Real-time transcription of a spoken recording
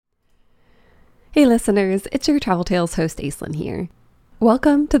Hey listeners, it's your Travel Tales host Aislinn here.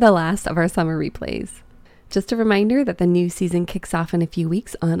 Welcome to the last of our summer replays. Just a reminder that the new season kicks off in a few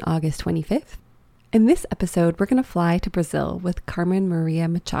weeks on August 25th. In this episode, we're going to fly to Brazil with Carmen Maria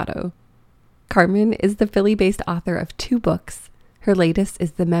Machado. Carmen is the Philly-based author of 2 books. Her latest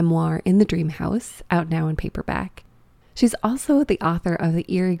is the memoir In the Dream House, out now in paperback. She's also the author of the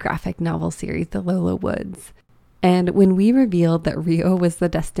eerie graphic novel series, The Lolo Woods. And when we revealed that Rio was the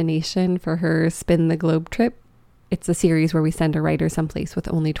destination for her Spin the Globe trip, it's a series where we send a writer someplace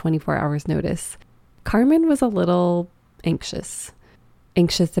with only 24 hours notice, Carmen was a little anxious.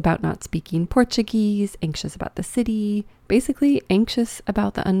 Anxious about not speaking Portuguese, anxious about the city, basically anxious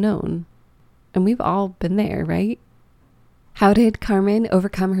about the unknown. And we've all been there, right? How did Carmen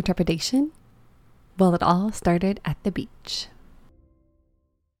overcome her trepidation? Well, it all started at the beach.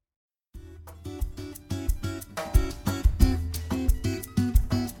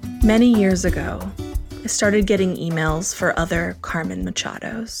 Many years ago, I started getting emails for other Carmen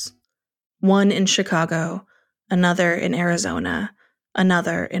Machados. One in Chicago, another in Arizona,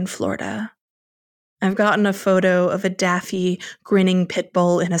 another in Florida. I've gotten a photo of a daffy, grinning pit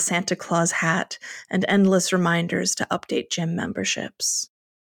bull in a Santa Claus hat and endless reminders to update gym memberships.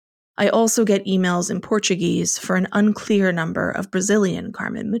 I also get emails in Portuguese for an unclear number of Brazilian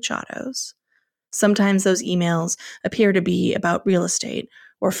Carmen Machados. Sometimes those emails appear to be about real estate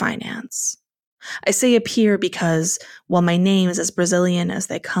or finance. I say appear because, while my name is as Brazilian as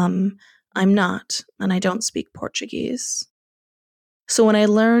they come, I'm not, and I don't speak Portuguese. So when I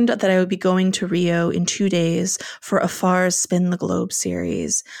learned that I would be going to Rio in 2 days for Afar's Spin the Globe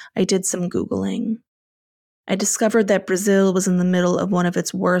series, I did some Googling. I discovered that Brazil was in the middle of one of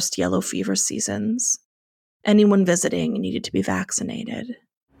its worst yellow fever seasons. Anyone visiting needed to be vaccinated.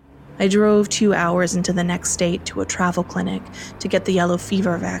 I drove 2 hours into the next state to a travel clinic to get the yellow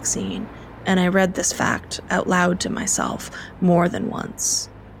fever vaccine, and I read this fact out loud to myself more than once.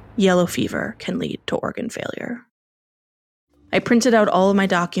 Yellow fever can lead to organ failure. I printed out all of my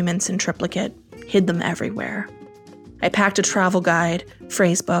documents in triplicate, hid them everywhere. I packed a travel guide,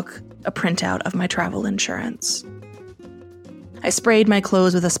 phrase book, a printout of my travel insurance. I sprayed my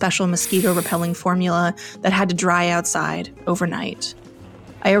clothes with a special mosquito-repelling formula that had to dry outside overnight.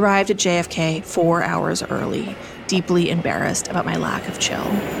 I arrived at JFK 4 hours early, deeply embarrassed about my lack of chill.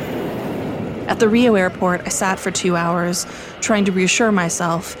 At the Rio airport, I sat for 2 hours, trying to reassure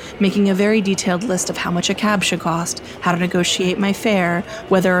myself, making a very detailed list of how much a cab should cost, how to negotiate my fare,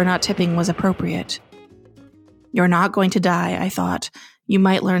 whether or not tipping was appropriate. You're not going to die, I thought. You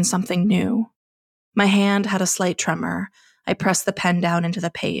might learn something new. My hand had a slight tremor. I pressed the pen down into the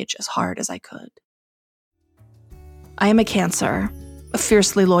page as hard as I could. I am a Cancer, a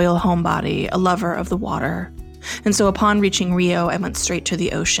fiercely loyal homebody, a lover of the water. And so upon reaching Rio, I went straight to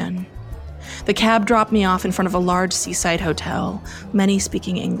the ocean. The cab dropped me off in front of a large seaside hotel, many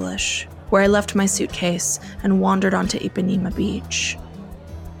speaking English, where I left my suitcase and wandered onto Ipanema Beach.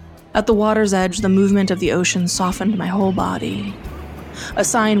 At the water's edge, the movement of the ocean softened my whole body. A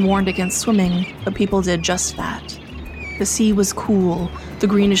sign warned against swimming, but people did just that. The sea was cool, the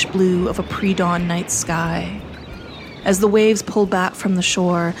greenish blue of a pre-dawn night sky. As the waves pulled back from the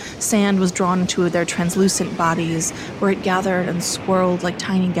shore, sand was drawn into their translucent bodies, where it gathered and swirled like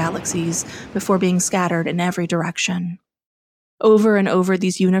tiny galaxies before being scattered in every direction. Over and over,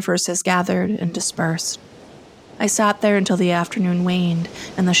 these universes gathered and dispersed. I sat there until the afternoon waned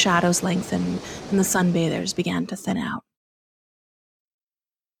and the shadows lengthened and the sunbathers began to thin out.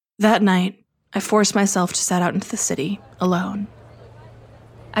 That night, I forced myself to set out into the city, alone.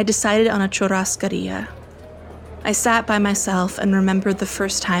 I decided on a churrascaria. I sat by myself and remembered the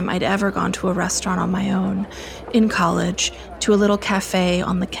first time I'd ever gone to a restaurant on my own, in college, to a little cafe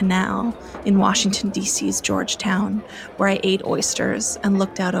on the canal in Washington, D.C.'s Georgetown, where I ate oysters and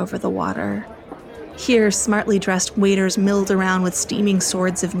looked out over the water. Here, smartly dressed waiters milled around with steaming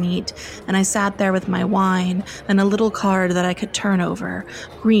swords of meat, and I sat there with my wine and a little card that I could turn over,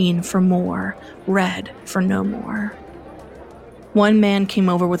 green for more, red for no more. One man came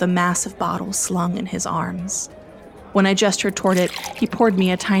over with a massive bottle slung in his arms. When I gestured toward it, he poured me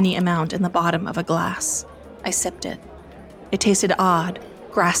a tiny amount in the bottom of a glass. I sipped it. It tasted odd,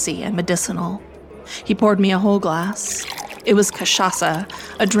 grassy, and medicinal. He poured me a whole glass. It was cachaça,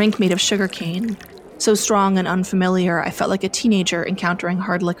 a drink made of sugarcane. So strong and unfamiliar, I felt like a teenager encountering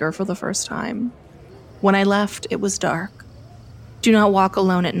hard liquor for the first time. When I left, it was dark. Do not walk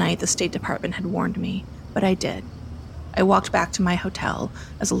alone at night, the State Department had warned me, but I did. I walked back to my hotel,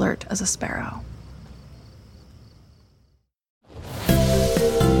 as alert as a sparrow.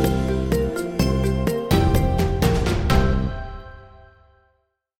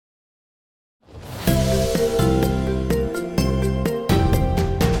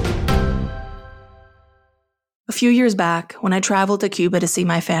 few years back, when I traveled to Cuba to see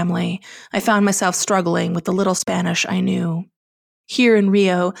my family, I found myself struggling with the little Spanish I knew. Here in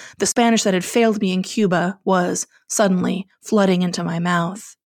Rio, the Spanish that had failed me in Cuba was, suddenly, flooding into my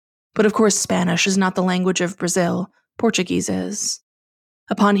mouth. But of course, Spanish is not the language of Brazil. Portuguese is.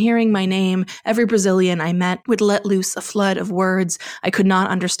 Upon hearing my name, every Brazilian I met would let loose a flood of words I could not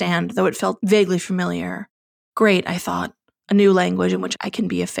understand, though it felt vaguely familiar. Great, I thought, a new language in which I can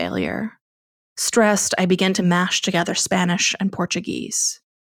be a failure. Stressed, I began to mash together Spanish and Portuguese.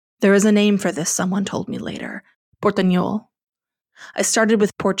 There is a name for this, someone told me later. Portuñol. I started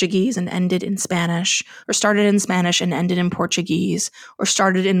with Portuguese and ended in Spanish, or started in Spanish and ended in Portuguese, or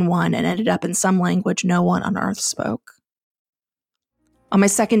started in one and ended up in some language no one on earth spoke. On my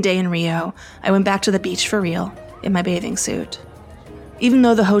second day in Rio, I went back to the beach for real, in my bathing suit. Even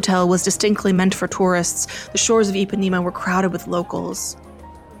though the hotel was distinctly meant for tourists, the shores of Ipanema were crowded with locals.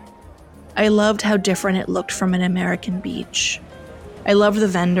 I loved how different it looked from an American beach. I loved the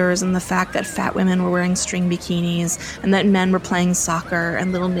vendors and the fact that fat women were wearing string bikinis and that men were playing soccer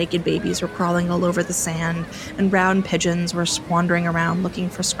and little naked babies were crawling all over the sand and brown pigeons were wandering around looking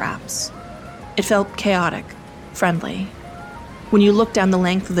for scraps. It felt chaotic, friendly. When you looked down the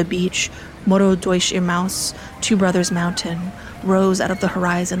length of the beach, Morro dos Irmãos, Two Brothers Mountain, rose out of the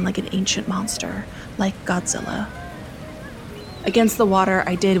horizon like an ancient monster, like Godzilla. Against the water,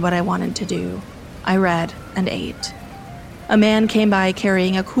 I did what I wanted to do. I read and ate. A man came by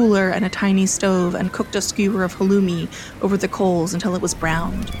carrying a cooler and a tiny stove and cooked a skewer of halloumi over the coals until it was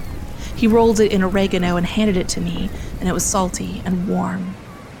browned. He rolled it in oregano and handed it to me, and it was salty and warm.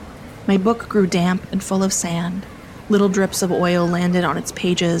 My book grew damp and full of sand. Little drips of oil landed on its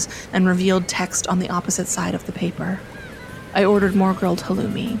pages and revealed text on the opposite side of the paper. I ordered more grilled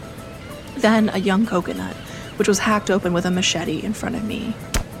halloumi. Then a young coconut, which was hacked open with a machete in front of me.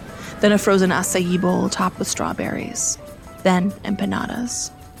 Then a frozen acai bowl topped with strawberries. Then empanadas.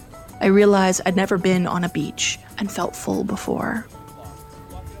 I realized I'd never been on a beach and felt full before.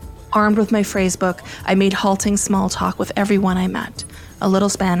 Armed with my phrasebook, I made halting small talk with everyone I met. A little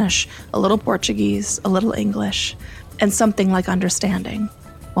Spanish, a little Portuguese, a little English, and something like understanding,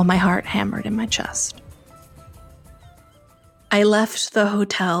 while my heart hammered in my chest. I left the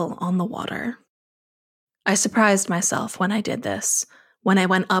hotel on the water. I surprised myself when I did this, when I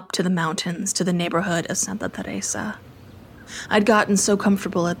went up to the mountains to the neighborhood of Santa Teresa. I'd gotten so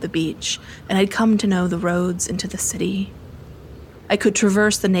comfortable at the beach, and I'd come to know the roads into the city. I could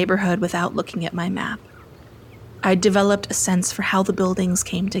traverse the neighborhood without looking at my map. I'd developed a sense for how the buildings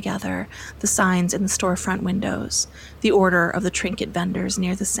came together, the signs in the storefront windows, the order of the trinket vendors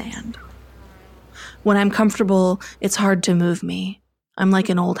near the sand. When I'm comfortable, it's hard to move me. I'm like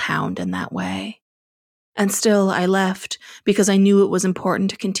an old hound in that way. And still, I left because I knew it was important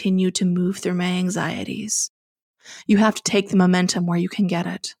to continue to move through my anxieties. You have to take the momentum where you can get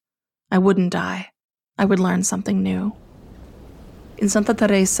it. I wouldn't die. I would learn something new. In Santa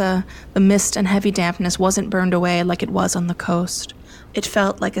Teresa, the mist and heavy dampness wasn't burned away like it was on the coast. It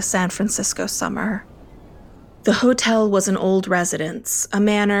felt like a San Francisco summer. The hotel was an old residence, a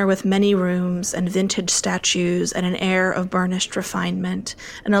manor with many rooms and vintage statues and an air of burnished refinement,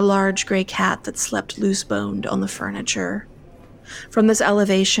 and a large gray cat that slept loose-boned on the furniture. From this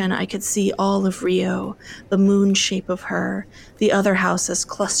elevation, I could see all of Rio, the moon shape of her, the other houses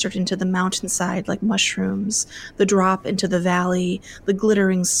clustered into the mountainside like mushrooms, the drop into the valley, the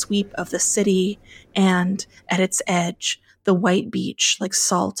glittering sweep of the city, and, at its edge, the white beach like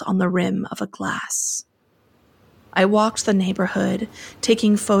salt on the rim of a glass. I walked the neighborhood,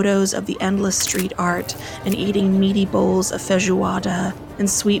 taking photos of the endless street art and eating meaty bowls of feijoada and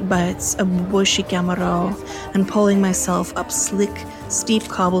sweet bites of bushi camaro and pulling myself up slick, steep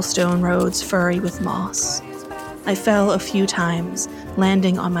cobblestone roads furry with moss. I fell a few times,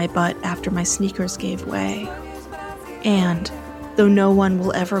 landing on my butt after my sneakers gave way. And, though no one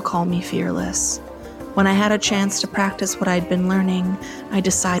will ever call me fearless, when I had a chance to practice what I'd been learning, I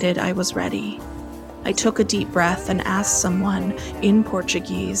decided I was ready. I took a deep breath and asked someone, in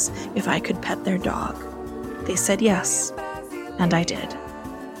Portuguese, if I could pet their dog. They said yes, and I did.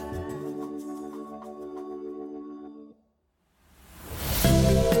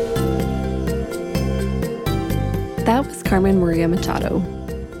 That was Carmen Maria Machado.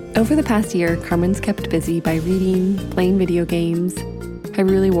 Over the past year, Carmen's kept busy by reading, playing video games,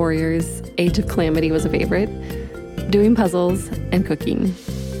 Hyrule Warriors, Age of Calamity was a favorite, doing puzzles, and cooking.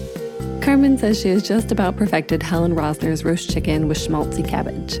 Carmen says she has just about perfected Helen Rosner's roast chicken with schmaltzy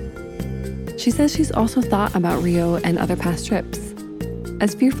cabbage. She says she's also thought about Rio and other past trips.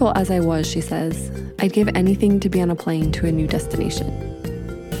 As fearful as I was, she says, I'd give anything to be on a plane to a new destination.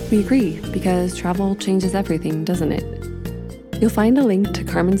 We agree, because travel changes everything, doesn't it? You'll find a link to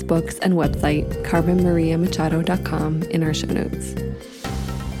Carmen's books and website, carmenmariamachado.com, in our show notes.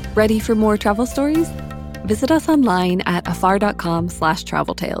 Ready for more travel stories? Visit us online at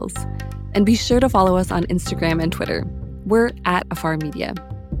afar.com/traveltales. And be sure to follow us on Instagram and Twitter. We're at Afar Media.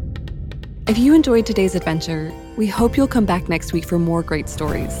 If you enjoyed today's adventure, we hope you'll come back next week for more great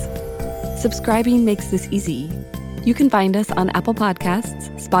stories. Subscribing makes this easy. You can find us on Apple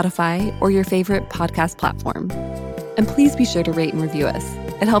Podcasts, Spotify, or your favorite podcast platform. And please be sure to rate and review us.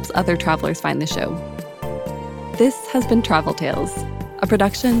 It helps other travelers find the show. This has been Travel Tales, a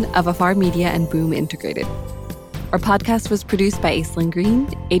production of Afar Media and Boom Integrated. Our podcast was produced by Aislinn Green,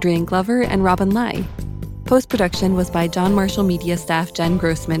 Adrian Glover, and Robin Lai. Post-production was by John Marshall Media staff Jen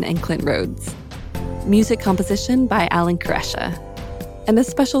Grossman and Clint Rhodes. Music composition by Alan Koresha. And a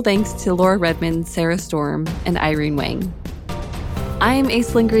special thanks to Laura Redmond, Sarah Storm, and Irene Wang. I'm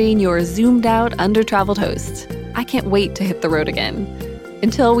Aislinn Green, your zoomed-out, under-traveled host. I can't wait to hit the road again.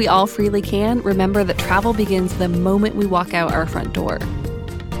 Until we all freely can, remember that travel begins the moment we walk out our front door.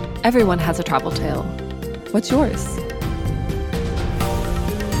 Everyone has a travel tale. What's yours?